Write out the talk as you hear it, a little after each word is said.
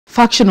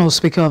Factional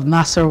Speaker of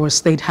Nasarawa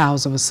State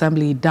House of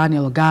Assembly,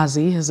 Daniel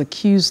OGAZI, has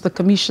accused the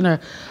Commissioner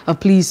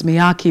of Police,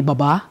 Maiyaki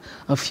Baba,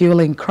 of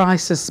fueling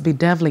crisis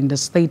bedeviling the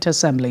State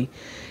Assembly.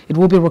 It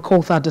will be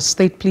recalled that the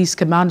State Police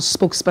Command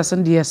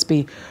spokesperson,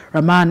 DSP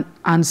Rahman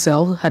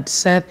Ansel, had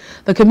said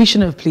the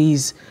Commissioner of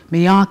Police,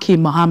 Maiyaki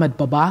Mohammed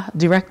Baba,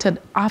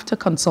 directed after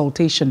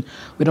consultation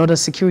with other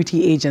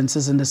security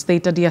agencies in the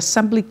state that the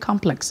Assembly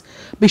complex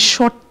be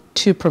shut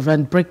to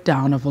prevent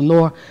breakdown of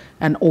law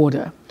and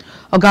order.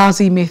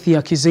 OGAZI made the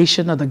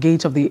accusation at the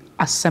gate of the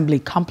Assembly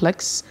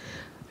complex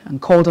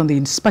and called on the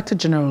Inspector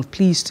General of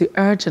Police to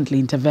urgently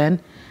intervene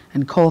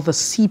and call the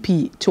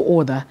CP to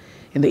order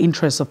in the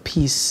interest of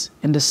peace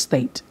in the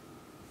state.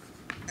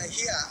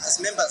 Here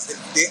as members,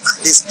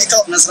 the Speaker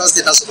of Nasarawa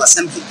State House of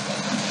Assembly,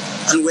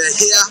 and we're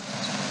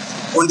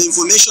here on the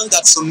information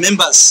that some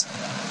members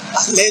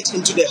are led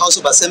into the House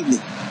of Assembly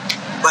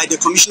by the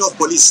Commissioner of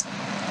Police.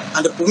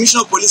 And the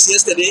Commissioner of Police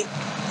yesterday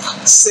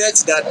said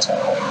that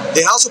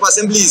the House of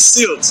Assembly is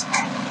sealed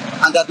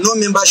and that no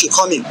member should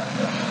come in.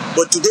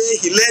 But today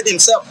he led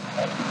himself,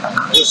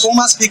 the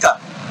former Speaker,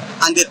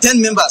 and the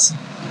 10 members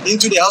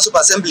into the House of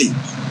Assembly,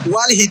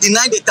 while he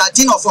denied the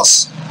 13 of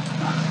us.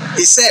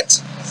 He said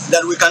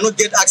that we cannot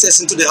get access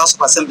into the House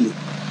of Assembly.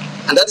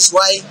 And that is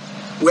why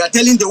we are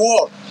telling the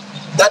world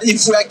that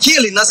if we are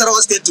killed in Nasarawa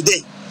State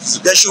today,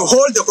 they should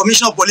hold the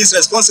Commissioner of Police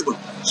responsible.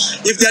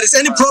 If there is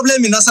any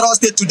problem in Nasarawa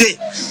State today,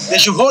 they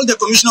should hold the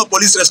Commissioner of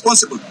Police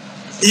responsible.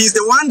 He is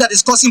the one that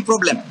is causing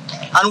problem.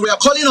 And we are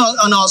calling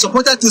on our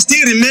supporters to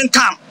still remain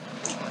calm.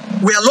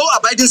 We are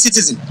law-abiding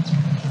citizens.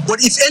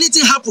 But if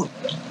anything happens,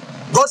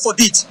 God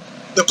forbid,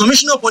 the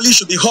Commissioner of Police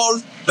should be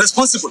held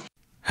responsible.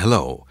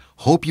 Hello.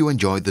 Hope you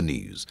enjoyed the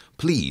news.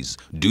 Please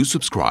do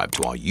subscribe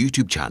to our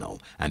YouTube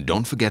channel and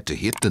don't forget to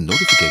hit the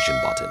notification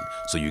button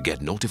so you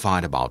get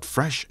notified about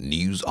fresh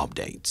news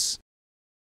updates.